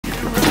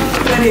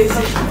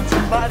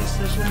Somebody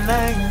says your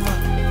name.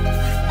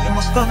 In my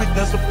stomach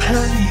there's a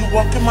pain. You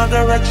walk in my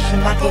direction,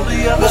 I go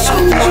the other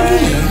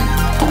way.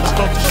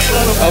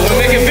 Oh, we're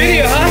making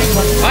video,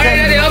 huh? Alright,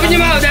 Daddy, open your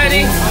mouth,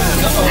 Daddy.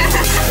 Come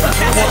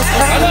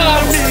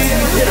on.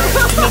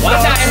 One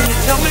time.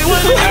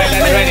 Alright,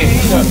 Daddy, ready.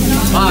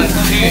 1, 2.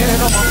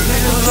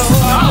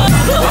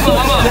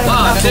 One more.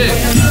 1, 2.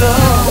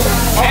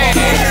 Hey.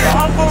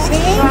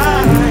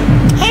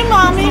 Hey,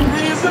 Mommy.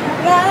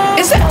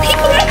 Is that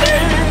people out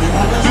there?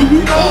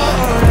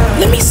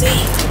 Let me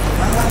see.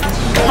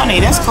 Honey,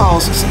 that's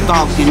called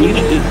stalking. You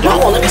need to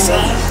don't. Let me see.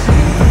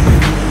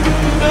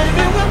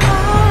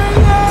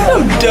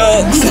 Them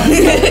ducks.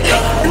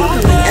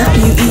 After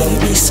you eat, you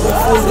be so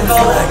full and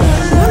fried.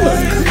 I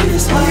love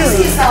goodness.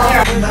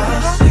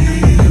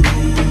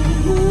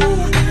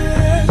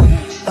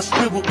 I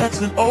scribble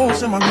X and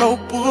O's in my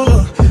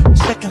notebook,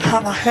 checking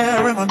how my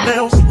hair and my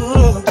nails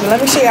look.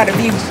 Let me show you how to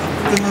view.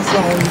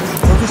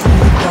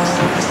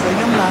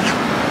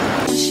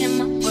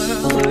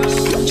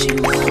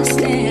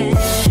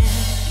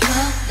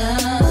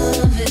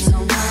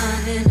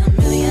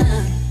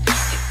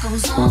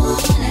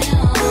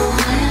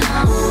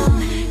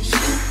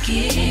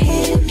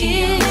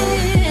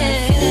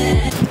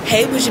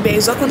 Hey Bougie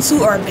Babes, welcome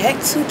to or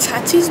back to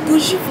Tati's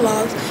Bougie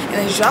Vlogs. And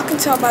as y'all can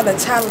tell by the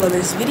title of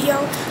this video,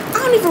 I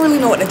don't even really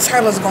know what the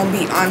title is gonna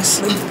be,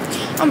 honestly.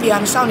 I'm gonna be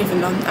honest, I don't even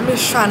know. I'm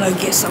just trying to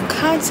get some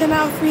content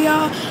out for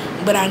y'all.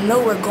 But I know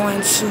we're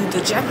going to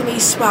the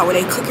Japanese spot where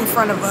they cook in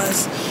front of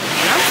us.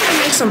 And I'm gonna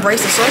make some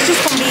bracelets. So it's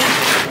just gonna be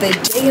the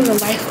day in the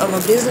life of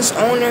a business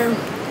owner.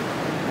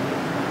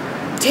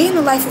 Day in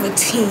the life of a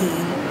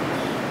teen.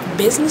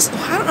 Business,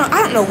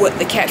 I don't know what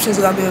the captions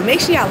are gonna be, but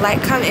make sure y'all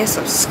like, comment, and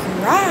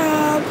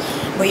subscribe.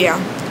 But yeah,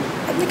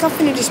 I think I'm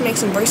finna just make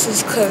some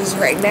bracelets because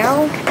right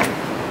now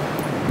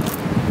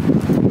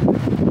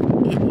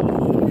it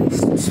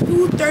is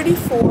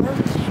 2:34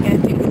 and I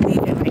think we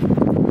leave at like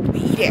we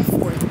eat at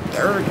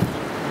 4:30.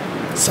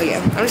 So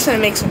yeah, I'm just gonna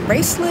make some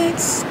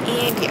bracelets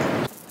and yeah.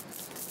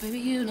 Baby,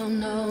 you don't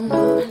know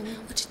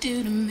what you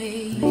do to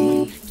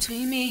me.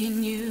 Between me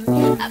and you,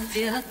 I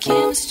feel a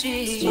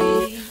chemistry. I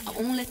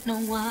won't let no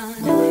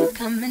one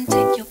come and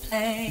take your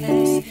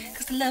place.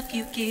 Cause the love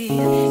you give,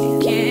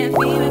 it can't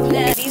be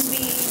replaced. These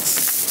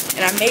beads,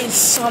 and I made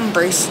some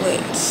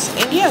bracelets.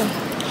 And yeah,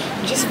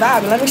 just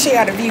vibing. Let me show you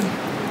how to view.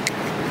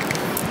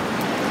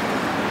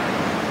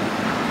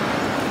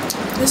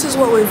 This is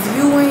what we're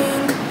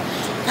viewing.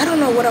 I don't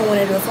know what I want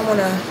to do. If I want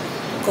to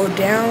go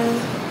down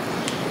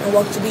and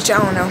walk to the beach, I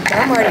don't know, but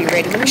I'm already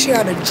ready. Let me show you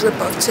how to drip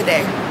up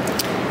today.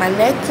 My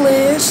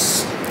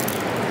necklace,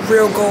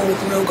 real gold,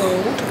 real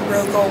gold,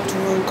 real gold,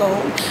 real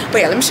gold.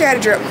 But yeah, let me show you how to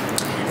drip. I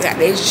got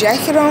this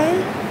jacket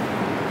on.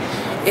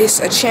 It's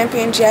a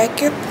Champion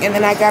jacket, and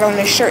then I got on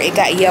this shirt. It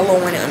got yellow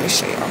on it. Let me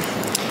show y'all.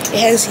 It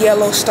has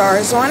yellow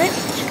stars on it.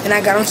 And I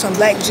got on some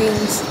black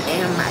jeans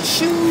and my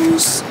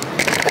shoes.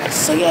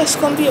 So yeah, it's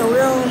gonna be a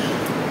real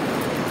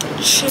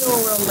chill,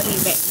 real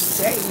laid back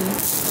day.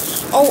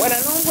 Oh, and I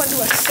know I'm going to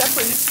do a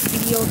separate YouTube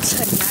video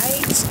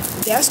tonight.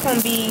 That's going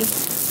to be,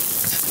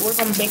 we're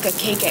going to bake a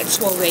cake at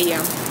 12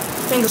 a.m.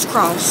 Fingers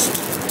crossed.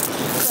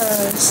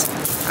 Because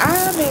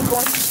I've been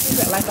going to sleep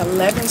at like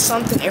 11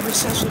 something ever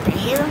since we've been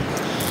here.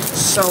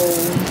 So,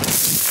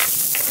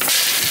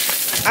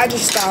 I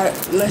just thought,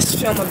 let's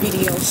film a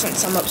video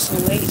since I'm up so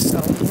late.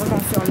 So, we're going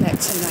to film that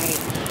tonight.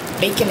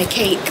 Baking a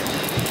cake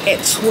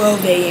at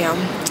 12 a.m.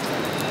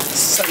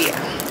 So,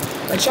 yeah.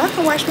 But y'all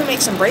can watch me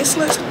make some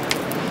bracelets.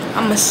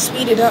 I'm gonna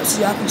speed it up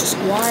so y'all can just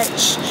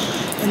watch,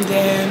 and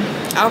then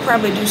I'll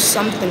probably do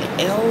something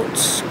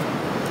else.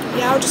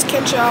 Yeah, I'll just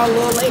catch y'all a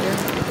little later.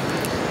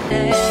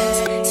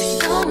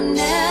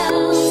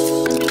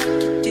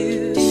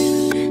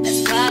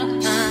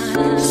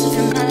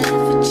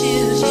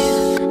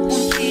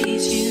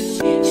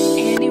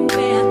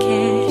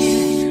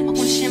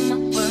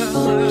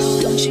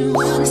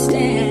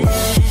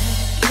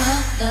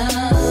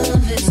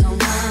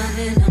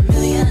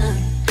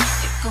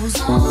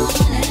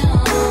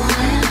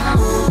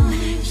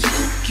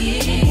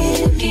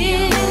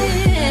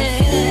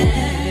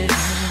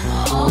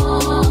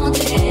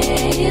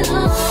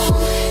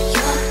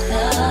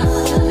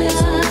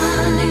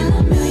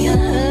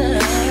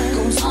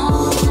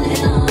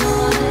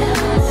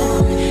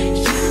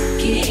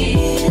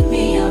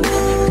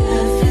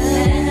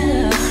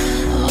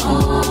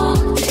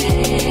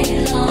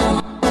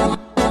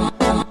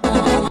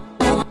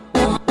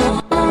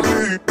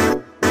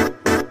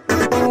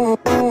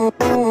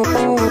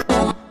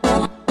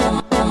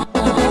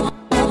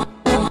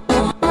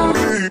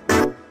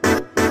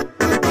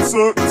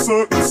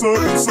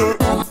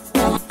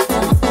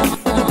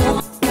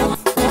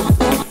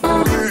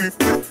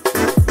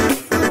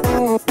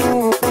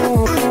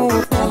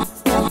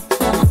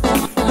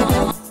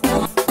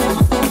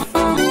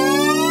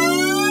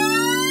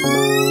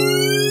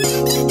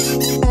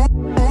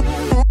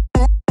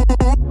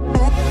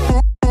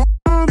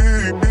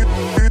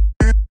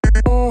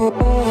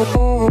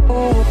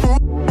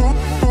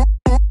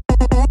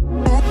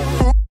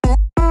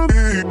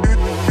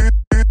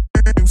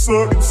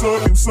 We're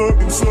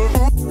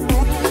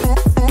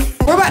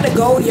about to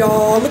go,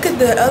 y'all. Look at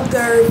the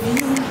other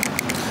view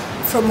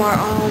from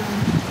our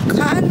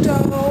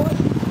condo.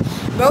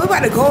 But we're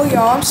about to go,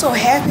 y'all. I'm so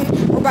happy.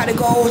 We're about to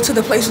go to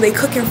the place where they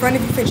cook in front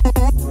of you.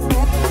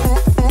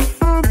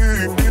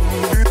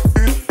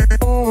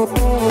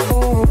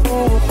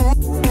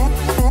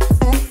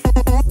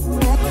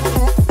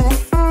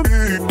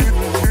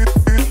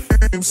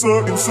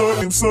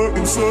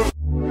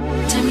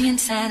 Turn me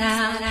inside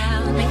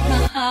out, make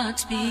my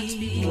heart beat.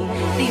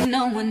 Leave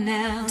no one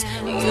else.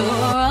 You're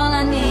all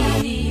I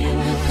need.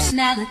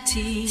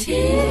 Personality,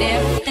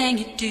 everything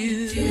you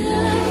do.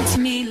 It's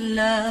me,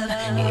 love,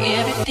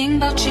 everything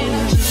about you.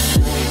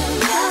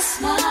 Your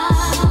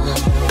smile,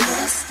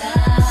 your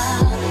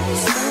style,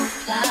 so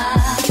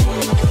fly.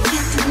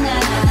 Can't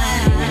deny,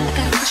 I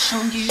got a crush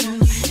on you.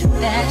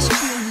 That's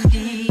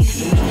truly,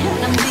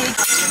 I'm big.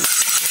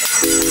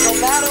 No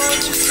matter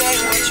what you say,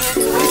 what you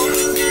do,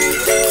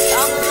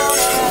 I'm alone,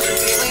 I have to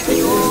be with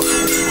you.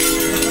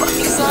 Fuck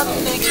these other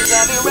niggas,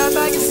 I'll be right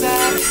by your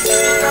side.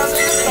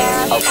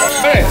 2005.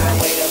 Okay.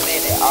 Wait a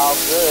minute, all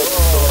good,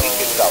 so we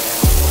can go.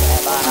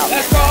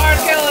 Let's go, R.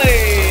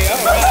 Kelly.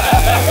 All right.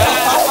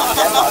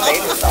 That's my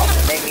favorite song.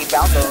 Make me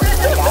bounce a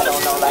like I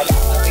don't know, like I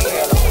be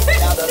here.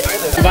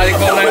 Somebody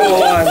call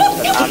 911.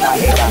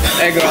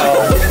 Hey, girl.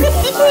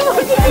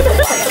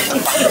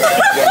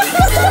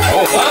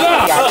 Oh,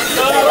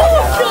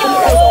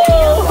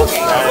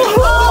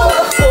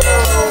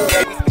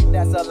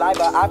 That's a lie,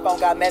 but iPhone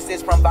got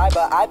message from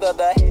Viber. Either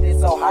the hit is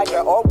so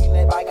hydra or we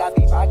let bygones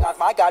be bygones.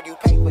 My God, you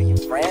pay for your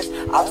friends.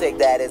 I'll take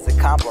that as a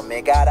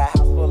compliment. Got a house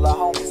full of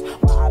homies.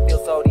 Why I feel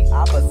so the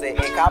opposite.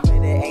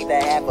 Incompetent ain't the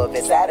half of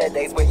it.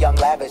 Saturdays with young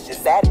lavish.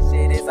 Just sad as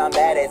shit is I'm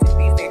bad as it.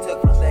 Beats they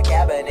took from the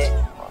cabinet.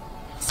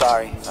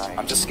 Sorry,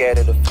 I'm just scared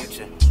of the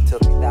future. Till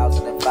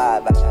 2005,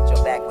 I got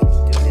your back when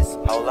you do this.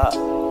 Hold up.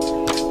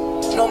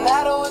 No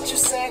matter what you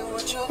say,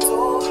 what you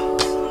do,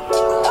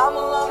 I'm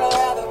alone, I'd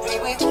rather be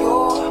with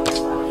you.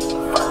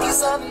 Fuck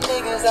these other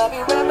niggas, I'll be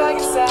right by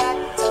your side.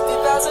 Till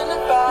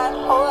 2005,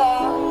 hold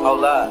up.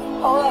 Hold up.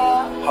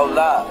 Hold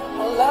up.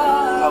 Hold up.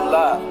 Hold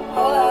up.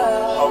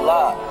 Hold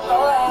up.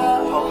 Hold up.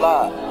 Hold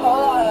up.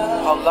 Hold up.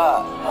 Hold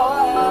up.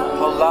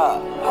 Hold up.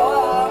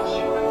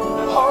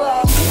 Hold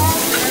up.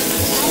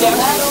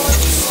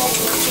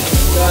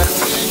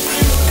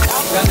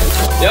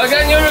 Y'all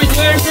got your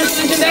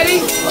extension, Daddy?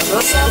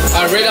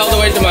 Read it all the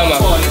way to Mama.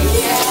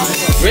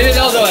 Read it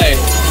all the way.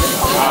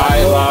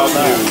 I love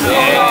you.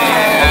 Yeah.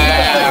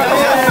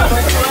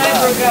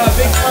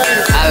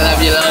 I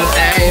love you long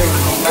time.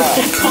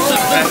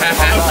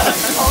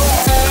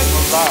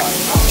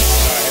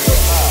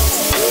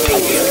 I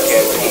used to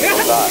care what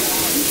people thought,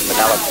 but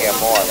now I care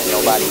more than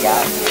nobody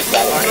else.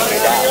 Gotta figure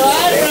it out.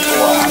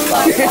 Therefore, I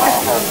found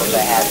all hope of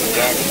a happy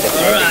ending,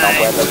 depending on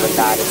whether or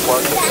not it's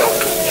working. So,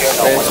 you're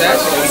no one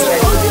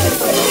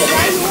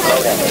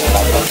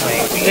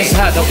It's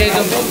hot, okay?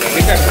 Don't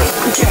be careful.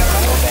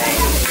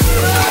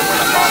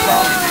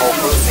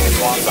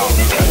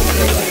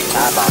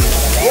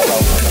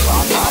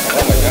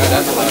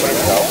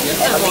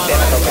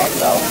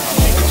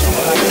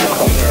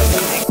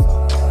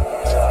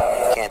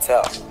 Can't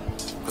tell,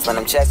 cause when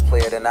them checks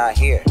clear, they're not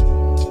here,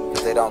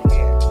 cause they don't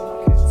care.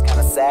 It's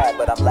kinda sad,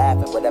 but I'm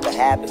laughing. Whatever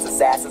happens,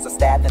 assassins are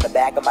stabbed in the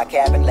back of my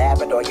cabin,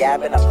 laughing or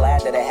yapping. I'm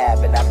glad that it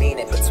happened. I mean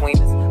it, between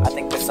us, I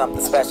think there's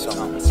something special.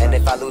 And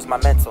if I lose my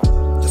mental,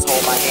 just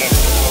hold my hand.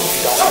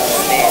 You don't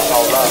understand,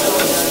 hold up.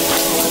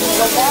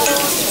 No matter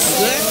what you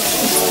say.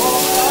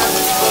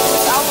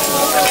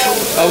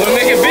 Oh, we're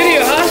making a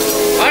video, huh?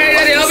 Alright,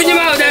 Daddy, open your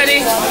mouth,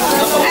 Daddy.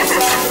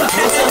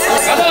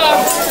 Come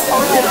on.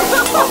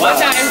 One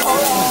time.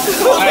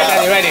 Alright,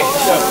 Daddy, ready? 1,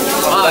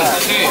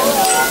 2.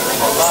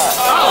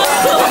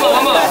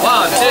 One more.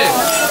 1, 2.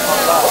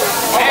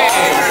 Hey.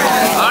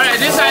 Alright,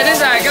 this side,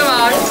 come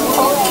on.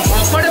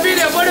 For the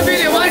video,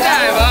 one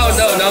time. Oh,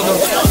 no.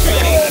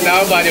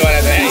 Nobody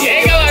wanna do that.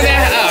 Yeah, come on there.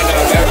 Oh, no,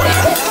 never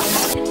mind.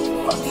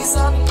 These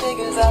other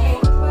niggas, I'll be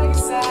by your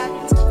side.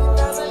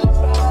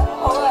 2005.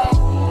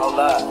 Hold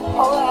up.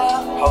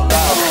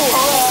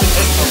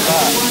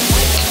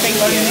 Thank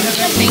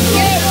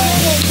you.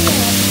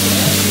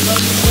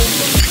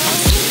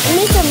 I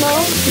need some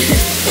more.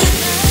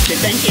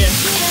 Thank you.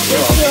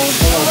 You're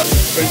welcome.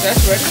 Princess,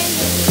 ready?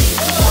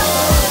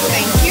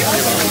 Thank you.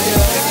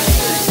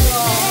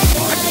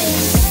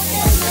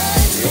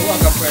 You're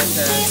welcome,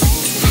 Princess.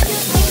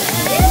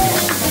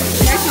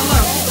 There's some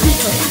more.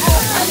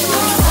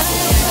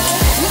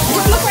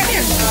 Look right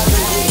there.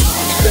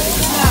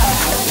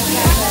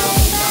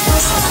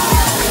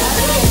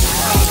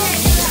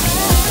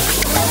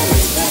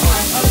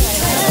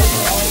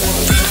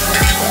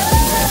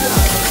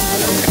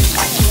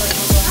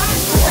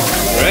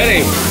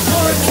 Ready?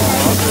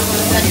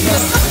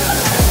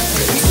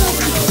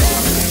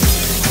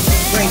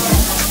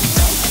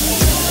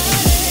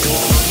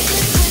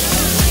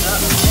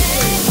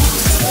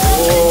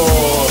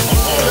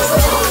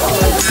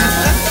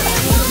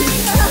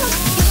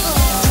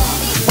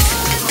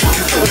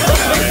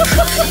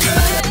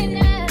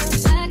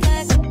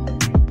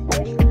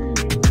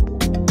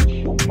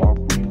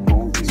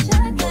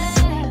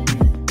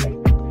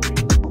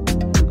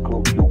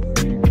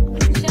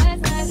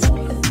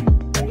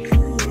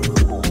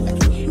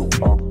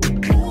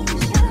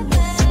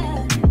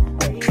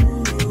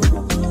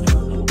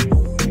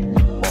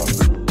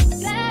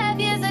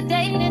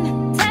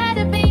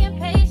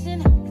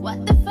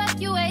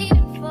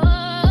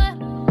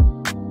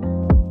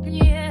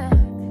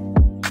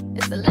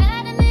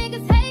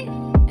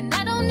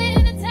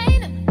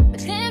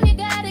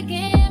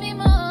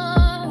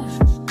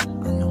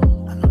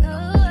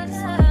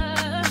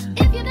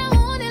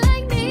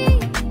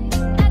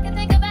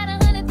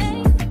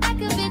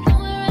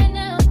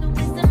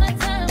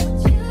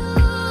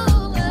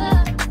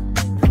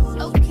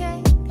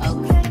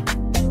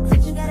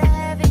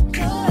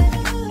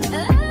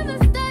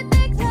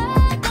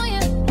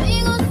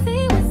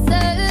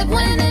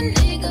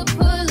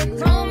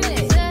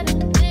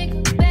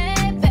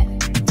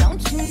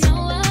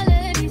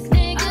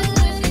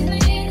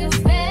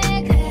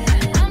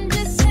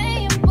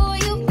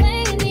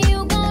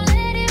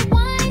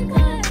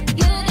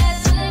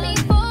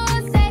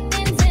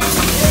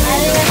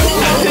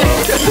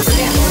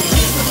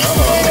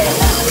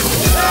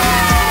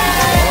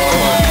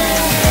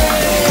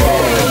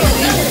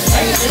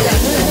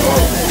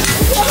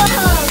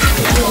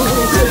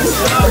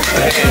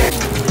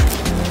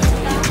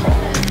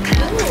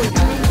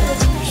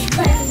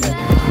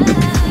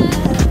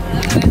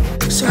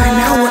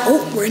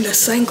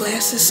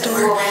 sunglasses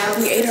store.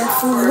 We ate our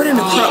food. We went in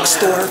the Croc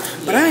store,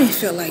 but I ain't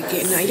feel like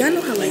getting out. Y'all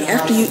know how like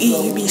after you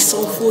eat, you be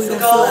so full, you don't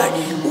feel like,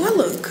 oh, I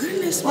look good in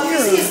this mirror.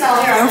 You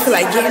don't feel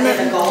like getting up.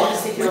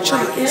 But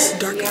y'all, it's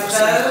dark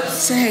outside.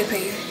 Say hey,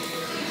 Peyton.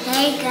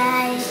 Hey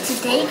guys,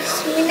 today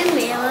we're in the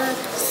mirror,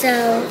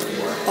 so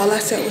all I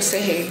said was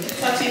say hey.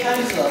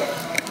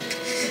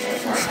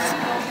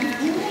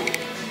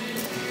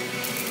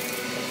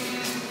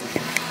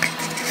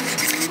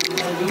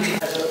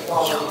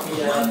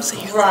 Yo, mom's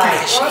here looking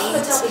at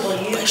shades,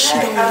 but she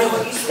don't know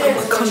I'm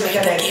gonna come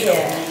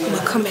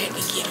back and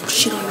get him.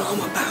 She don't know I'm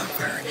about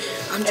her.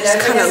 I'm just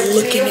kind of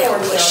looking at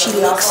what she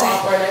looks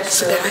at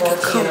so that I can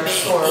come back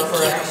and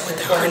get him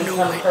without her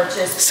knowing.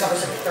 So,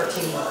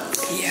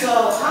 yeah.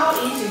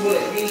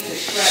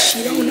 She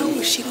don't know.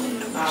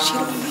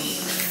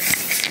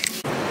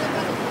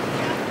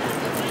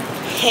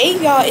 Hey,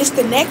 y'all, it's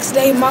the next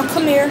day. Mom,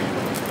 come here.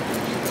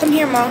 Come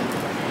here, Mom.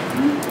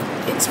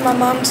 It's my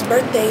mom's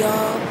birthday,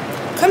 y'all.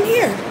 Come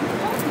here.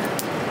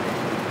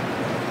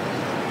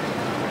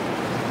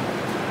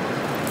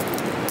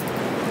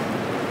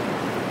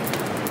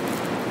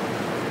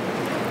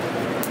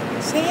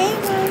 Say hey,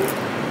 Mommy.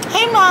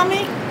 Hey,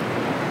 Mommy.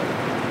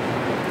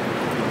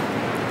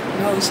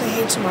 No, say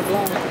hey to my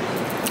vlog.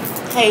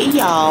 Hey,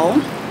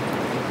 y'all.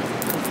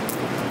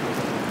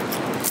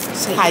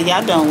 How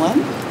y'all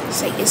doing?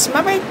 Say it's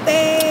my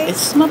birthday.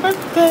 It's my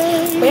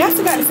birthday. Wait, I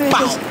forgot to finish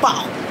this.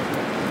 Bow.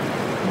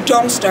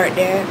 Don't start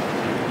that.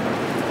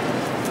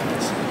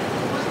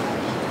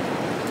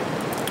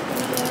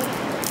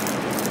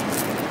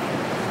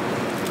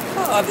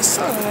 Oh, the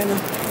sun.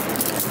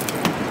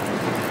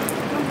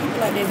 What people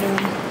like they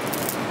doing?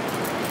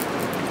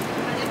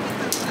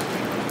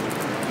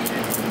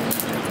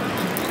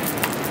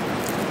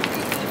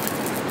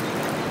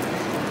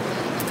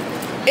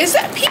 Is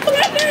that people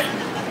out there?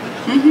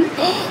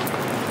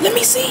 Let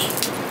me see.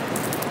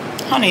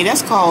 Honey,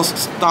 that's called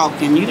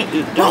stalking. You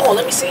don't. No,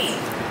 let me see.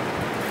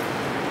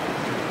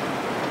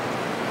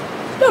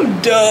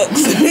 Them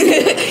ducks.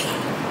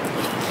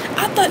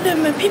 I thought there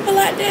were people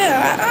out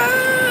there.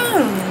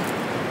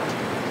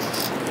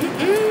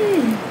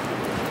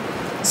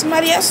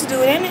 Somebody else to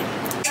do it, ain't it?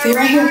 Stay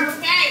right here.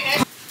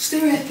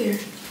 Stay right there.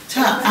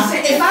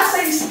 If I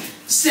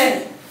say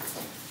it.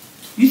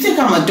 You think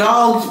I'm a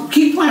dog?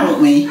 Keep playing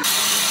with me.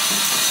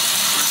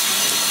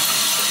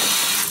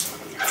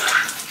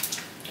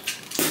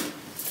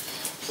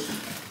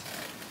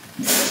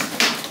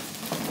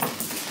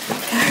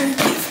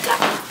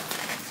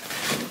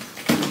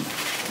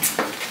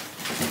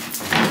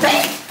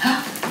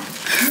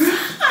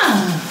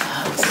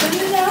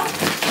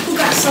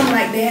 Something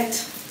like that.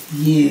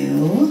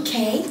 You.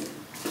 Okay.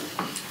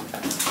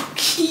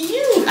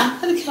 Cute. I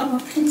could have kept my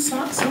pink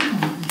socks on.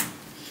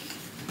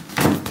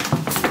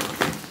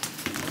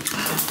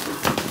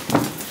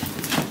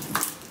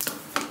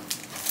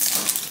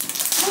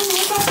 Oh,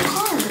 what about the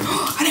card?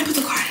 Oh, I didn't put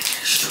the card in there.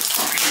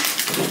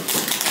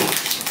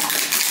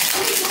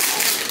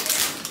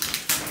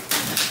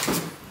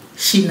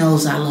 She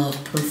knows I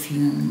love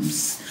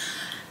perfumes.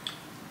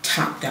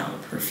 Top dollar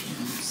perfumes.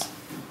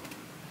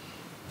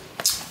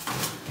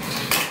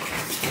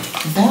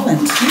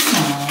 Valentina.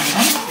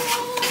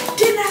 Oh.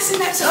 Didn't I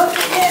send that to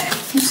open yet?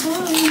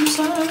 I'm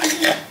sorry.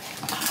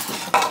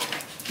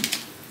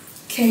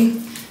 Okay,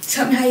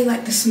 tell me how you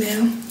like the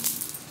smell.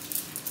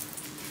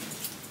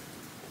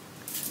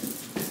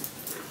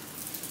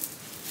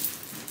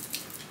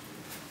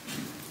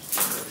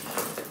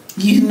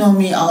 You know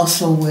me all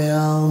so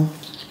well.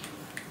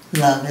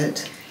 Love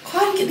it. Oh, I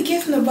didn't get the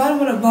gift from the bottom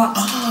of the box.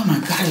 Oh my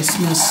God, it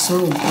smells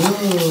so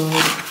good.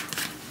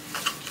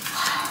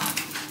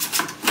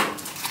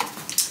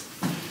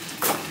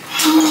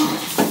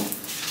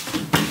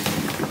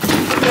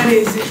 What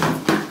is it?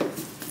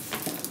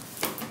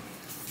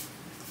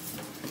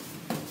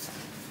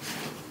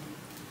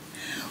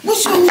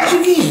 Which one did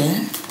you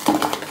get?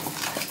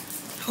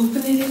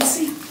 Open it and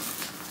see.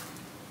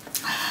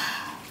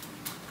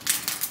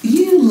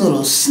 You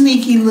little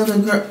sneaky little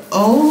girl.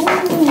 Oh.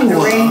 The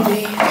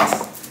Ray-Bans.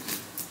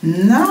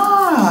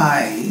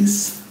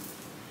 Nice.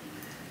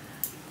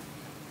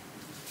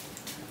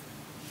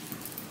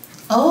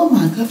 Oh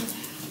my God.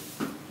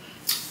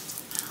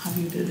 How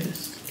do you do this?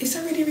 It's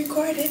already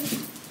recorded.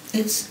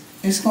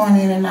 It's going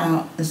in and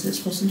out. Is it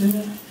supposed to do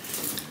that?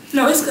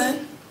 No, it's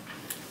good.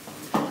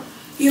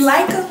 You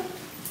like them?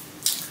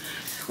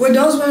 Were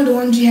those one of the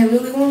ones you had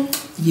really want?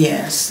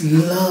 Yes,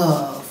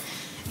 love.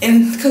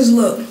 And cause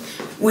look,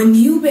 when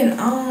you been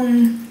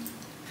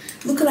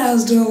look what I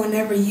was doing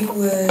whenever you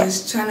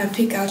was trying to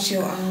pick out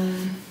your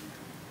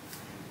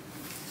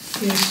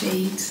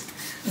shades.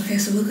 Okay,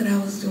 so look what I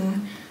was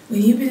doing.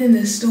 When you been in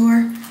the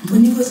store,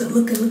 when you wasn't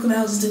looking, look what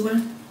I was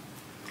doing.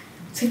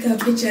 Take a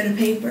picture of the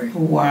paper.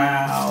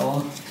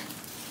 Wow.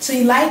 So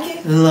you like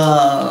it?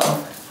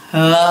 Love.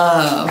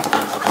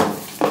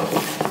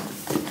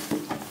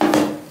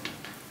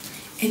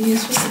 And you're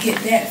supposed to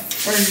get that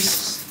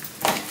first.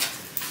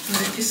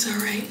 But it's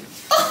alright.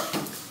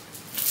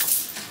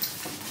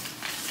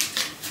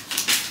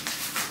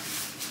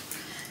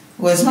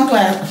 Where's my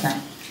glass? Okay.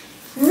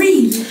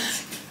 Read it.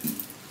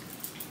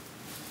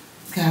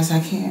 Guys, I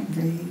can't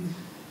read.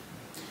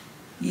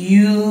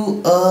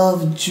 You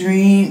of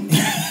dream.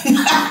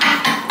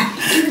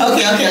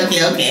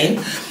 Okay.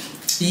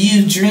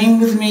 You've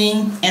dreamed with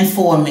me and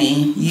for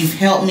me. You've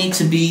helped me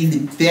to be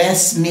the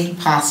best me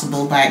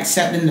possible by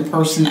accepting the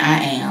person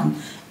I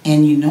am,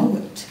 and you know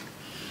it.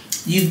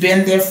 You've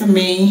been there for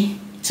me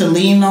to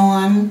lean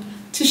on,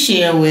 to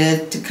share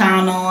with, to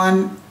count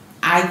on.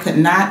 I could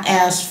not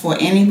ask for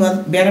any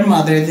better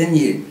mother than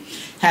you.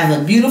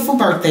 Have a beautiful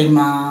birthday,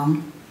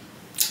 Mom.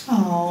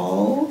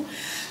 Oh,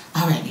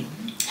 alrighty.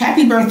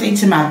 Happy birthday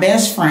to my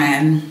best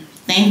friend.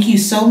 Thank you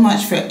so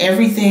much for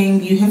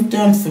everything you have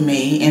done for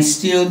me and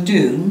still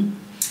do.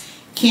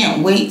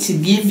 Can't wait to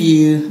give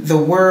you the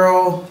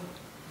world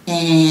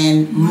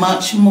and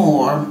much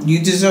more. You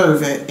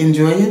deserve it.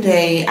 Enjoy your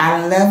day.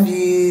 I love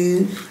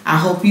you. I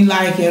hope you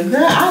like it.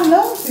 Girl, I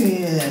love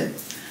it.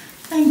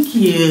 Thank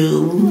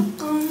you.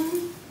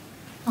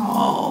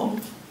 Oh.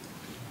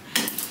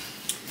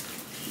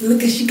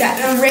 Look, she got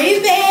them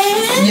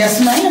Ray-Bans. Yes,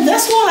 ma'am.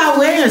 That's what I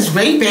wear is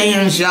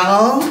Ray-Bans,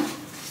 y'all.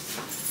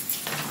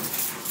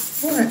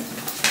 What?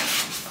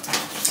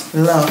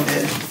 Love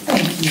it.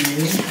 Thank you.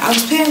 I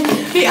was paying.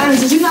 Be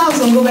honest, did you know I was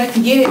gonna go back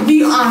and get it?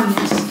 Be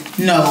honest.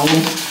 No.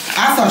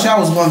 I thought y'all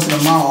was going to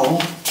the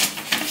mall.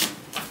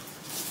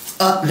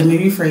 Let me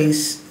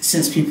rephrase.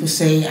 Since people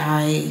say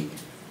I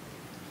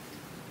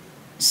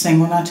sing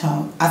when I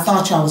talk. I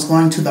thought y'all was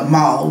going to the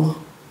mall.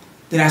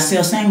 Did I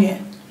still sing it?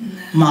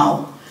 No.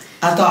 Mall.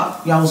 I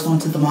thought y'all was going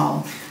to the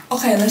mall.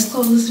 Okay, let's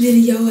close this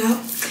video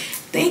out.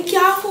 Thank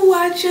y'all for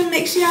watching.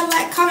 Make sure y'all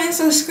like, comment,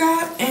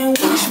 subscribe, and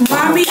wish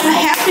Mommy a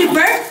happy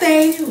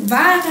birthday.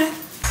 Bye.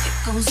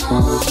 It goes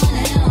on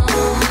and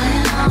on.